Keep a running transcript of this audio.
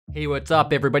Hey, what's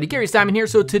up everybody? Gary Simon here.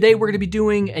 So today we're going to be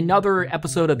doing another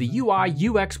episode of the UI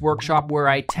UX workshop where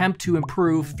I attempt to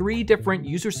improve 3 different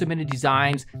user-submitted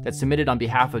designs that's submitted on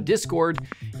behalf of Discord.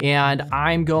 And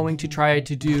I'm going to try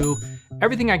to do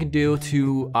everything I can do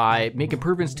to make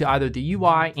improvements to either the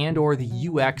UI and or the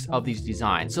UX of these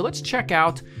designs. So let's check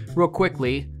out real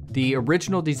quickly the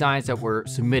original designs that were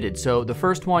submitted. So the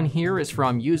first one here is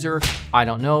from user, I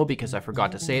don't know because I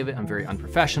forgot to save it. I'm very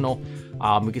unprofessional.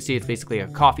 We can see it's basically a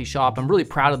coffee shop. I'm really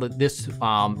proud of this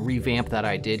revamp that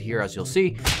I did here, as you'll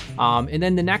see. And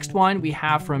then the next one we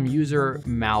have from user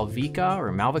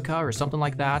Malvika or something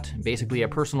like that. Basically a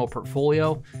personal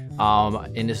portfolio.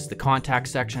 And this is the contact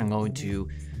section. I'm going to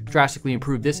drastically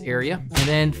improve this area. And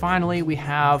then finally we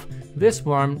have this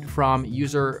one from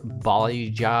user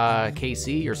Balija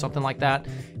KC or something like that.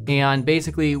 And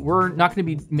basically we're not going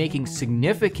to be making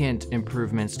significant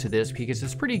improvements to this because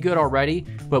it's pretty good already,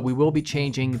 but we will be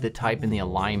changing the type and the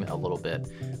alignment a little bit.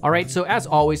 All right, so as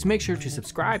always, make sure to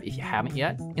subscribe if you haven't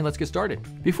yet, and let's get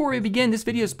started. Before we begin, this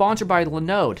video is sponsored by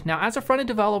Linode. Now, as a front-end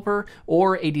developer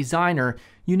or a designer,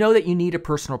 you know that you need a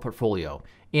personal portfolio.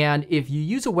 And if you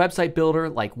use a website builder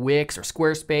like Wix or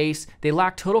Squarespace, they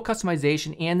lack total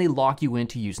customization and they lock you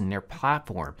into using their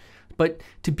platform. But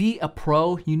to be a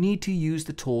pro, you need to use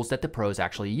the tools that the pros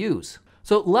actually use.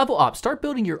 So level up, start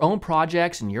building your own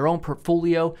projects and your own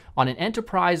portfolio on an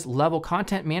enterprise level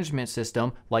content management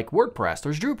system like WordPress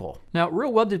or Drupal. Now,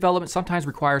 real web development sometimes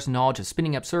requires knowledge of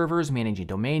spinning up servers, managing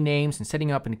domain names, and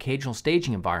setting up an occasional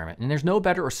staging environment. And there's no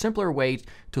better or simpler way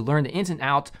to learn the ins and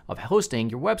outs of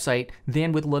hosting your website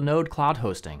than with Linode Cloud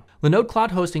Hosting. Linode Cloud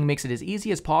Hosting makes it as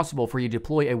easy as possible for you to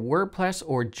deploy a WordPress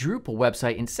or Drupal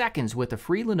website in seconds with the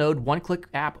free Linode one-click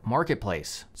app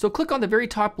marketplace. So click on the very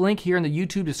top link here in the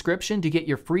YouTube description to get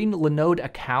your free Linode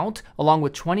account along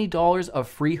with $20 of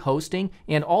free hosting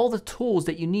and all the tools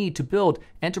that you need to build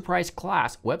enterprise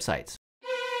class websites.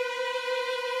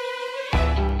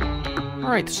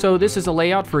 All right, so this is a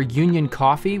layout for Union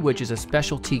Coffee, which is a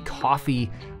specialty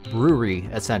coffee brewery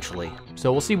essentially.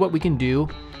 So we'll see what we can do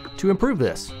to improve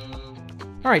this.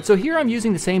 All right, so here I'm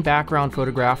using the same background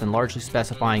photograph and largely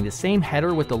specifying the same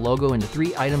header with the logo and the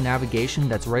 3-item navigation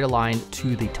that's right aligned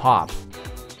to the top.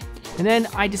 And then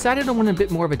I decided I wanted a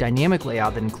bit more of a dynamic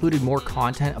layout that included more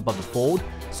content above the fold.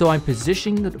 So I'm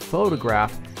positioning the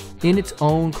photograph in its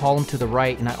own column to the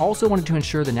right. And I also wanted to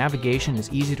ensure the navigation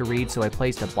is easy to read. So I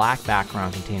placed a black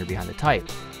background container behind the type.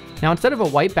 Now, instead of a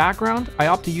white background, I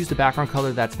opt to use the background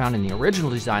color that's found in the original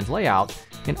design's layout.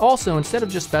 And also, instead of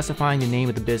just specifying the name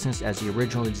of the business as the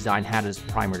original design had as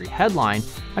the primary headline,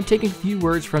 I'm taking a few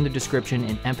words from the description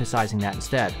and emphasizing that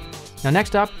instead. Now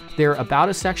next up, their About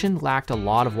Us section lacked a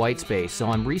lot of white space, so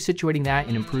I'm resituating that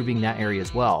and improving that area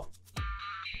as well.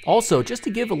 Also, just to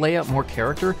give a layout more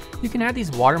character, you can add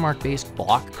these watermark-based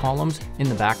block columns in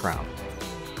the background.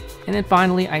 And then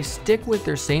finally, I stick with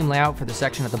their same layout for the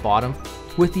section at the bottom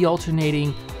with the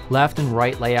alternating left and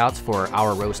right layouts for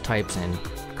our roast types and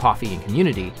coffee and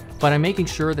community, but I'm making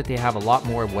sure that they have a lot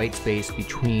more white space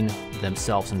between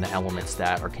themselves and the elements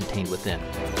that are contained within.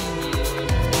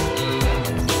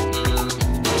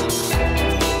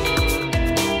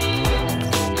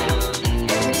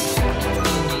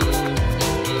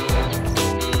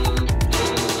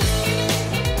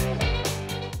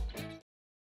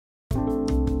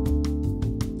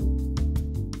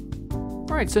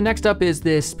 All right, so next up is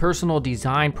this personal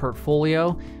design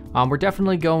portfolio. We're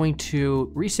definitely going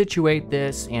to resituate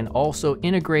this and also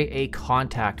integrate a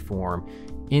contact form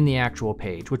in the actual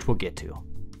page, which we'll get to.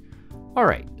 All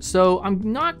right, so I'm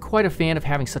not quite a fan of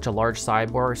having such a large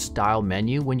sidebar style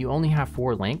menu when you only have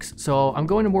 4 links. So I'm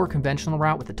going a more conventional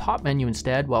route with the top menu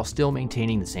instead while still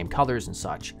maintaining the same colors and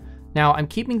such. Now, I'm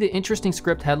keeping the interesting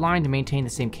script headline to maintain the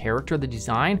same character of the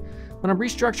design, but I'm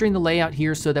restructuring the layout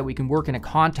here so that we can work in a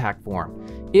contact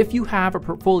form. If you have a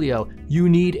portfolio, you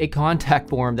need a contact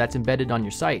form that's embedded on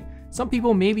your site. Some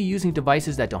people may be using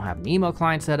devices that don't have an email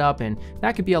client set up, and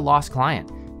that could be a lost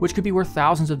client, which could be worth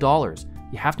thousands of dollars.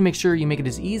 You have to make sure you make it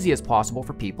as easy as possible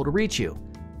for people to reach you.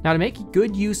 Now, to make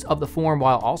good use of the form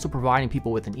while also providing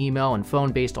people with an email and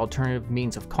phone-based alternative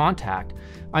means of contact,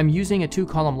 I'm using a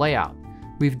 2-column layout.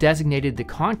 We've designated the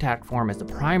contact form as the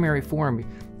primary form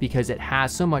because it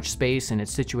has so much space and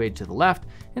it's situated to the left,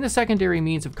 and the secondary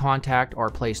means of contact are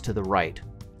placed to the right.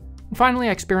 And finally,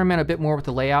 I experiment a bit more with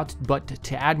the layout, but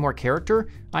to add more character,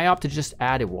 I opt to just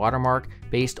add a watermark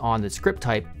based on the script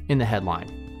type in the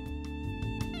headline.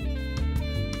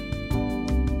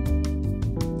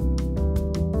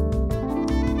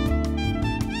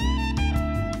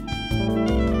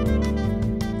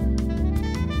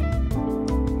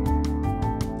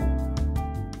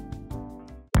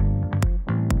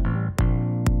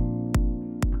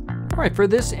 right, for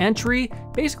this entry,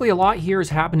 basically a lot here is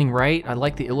happening right. I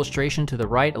like the illustration to the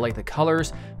right, I like the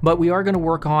colors, but we are gonna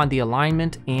work on the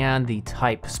alignment and the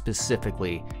type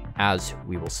specifically, as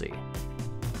we will see.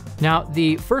 Now,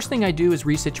 the first thing I do is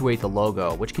resituate the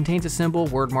logo, which contains a symbol,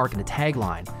 word mark, and a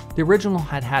tagline. The original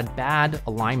had bad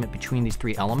alignment between these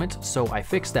three elements, so I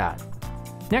fixed that.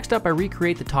 Next up, I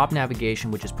recreate the top navigation,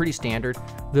 which is pretty standard,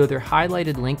 though their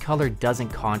highlighted link color doesn't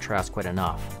contrast quite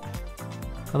enough.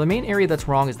 Now, the main area that's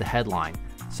wrong is the headline,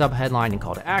 subheadline, and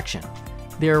call to action.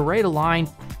 They're right aligned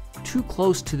too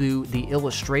close to the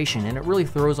illustration, and it really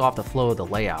throws off the flow of the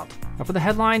layout. Now, for the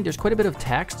headline, there's quite a bit of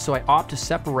text, so I opt to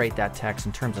separate that text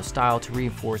in terms of style to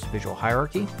reinforce visual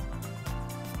hierarchy.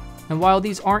 And while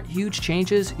these aren't huge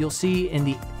changes, you'll see in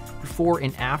the before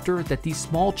and after that these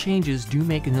small changes do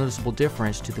make a noticeable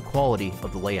difference to the quality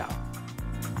of the layout.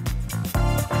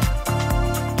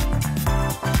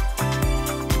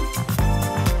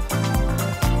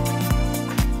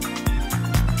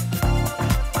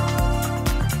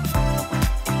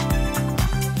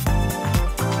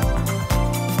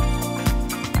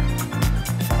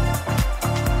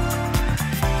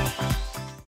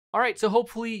 All right, so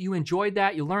hopefully you enjoyed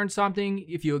that, you learned something.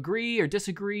 If you agree or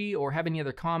disagree or have any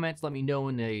other comments, let me know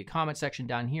in the comment section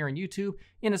down here on YouTube.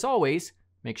 And as always,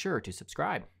 make sure to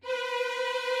subscribe.